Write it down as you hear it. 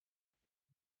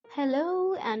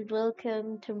Hello and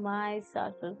welcome to my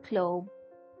Circle Club.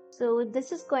 So,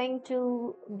 this is going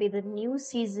to be the new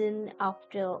season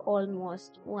after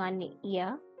almost 1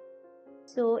 year.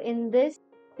 So, in this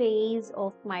phase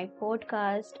of my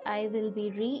podcast, I will be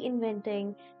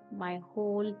reinventing my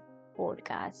whole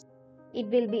podcast. It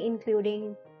will be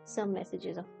including some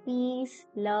messages of peace,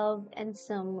 love, and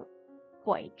some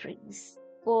poetries.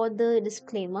 For the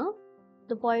disclaimer,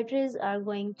 the poetries are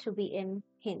going to be in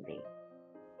Hindi.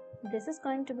 This is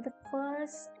going to be the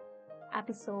first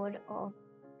episode of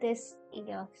this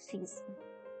year season.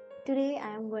 Today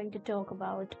I am going to talk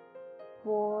about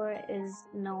war is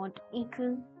not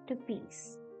equal to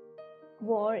peace.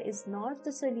 War is not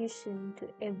the solution to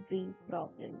every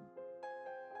problem.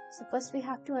 So, first we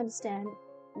have to understand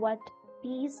what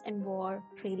peace and war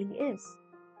really is.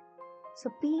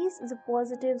 So, peace is a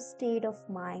positive state of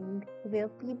mind where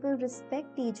people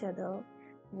respect each other,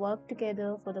 work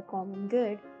together for the common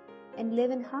good, and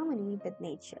live in harmony with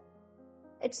nature.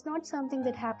 It's not something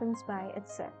that happens by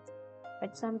itself,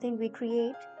 but something we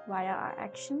create via our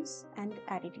actions and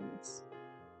attitudes.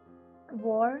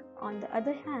 War, on the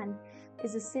other hand,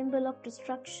 is a symbol of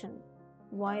destruction,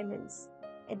 violence.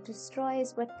 It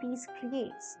destroys what peace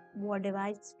creates. War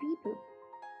divides people,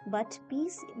 but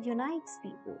peace unites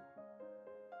people.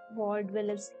 War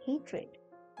develops hatred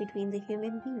between the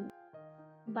human beings,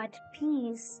 but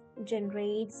peace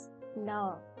generates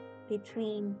love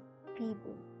between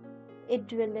people. It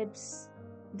develops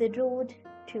the road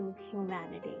to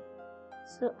humanity.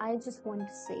 So I just want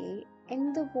to say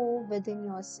end the war within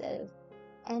yourself,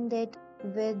 end it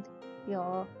with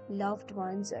your loved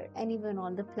ones or anyone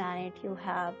on the planet you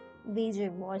have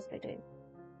waged wars with.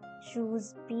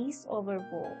 Choose peace over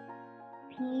war.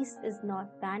 Peace is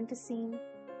not fantasy,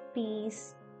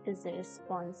 peace is a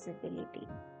responsibility.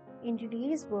 In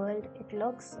today's world, it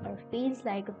looks or feels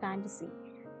like a fantasy,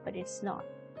 but it's not.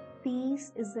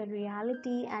 Peace is a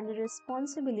reality and a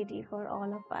responsibility for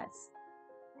all of us.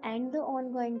 End the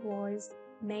ongoing wars,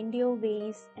 mend your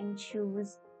ways, and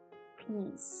choose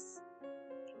peace.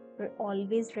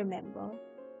 Always remember,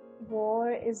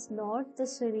 war is not the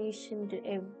solution to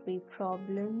every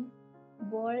problem.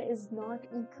 War is not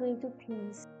equal to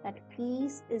peace, but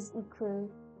peace is equal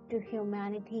to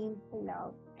humanity,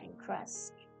 love, and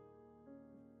trust.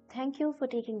 Thank you for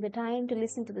taking the time to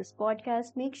listen to this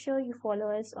podcast. Make sure you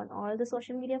follow us on all the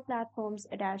social media platforms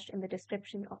attached in the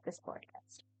description of this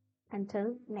podcast.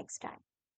 Until next time.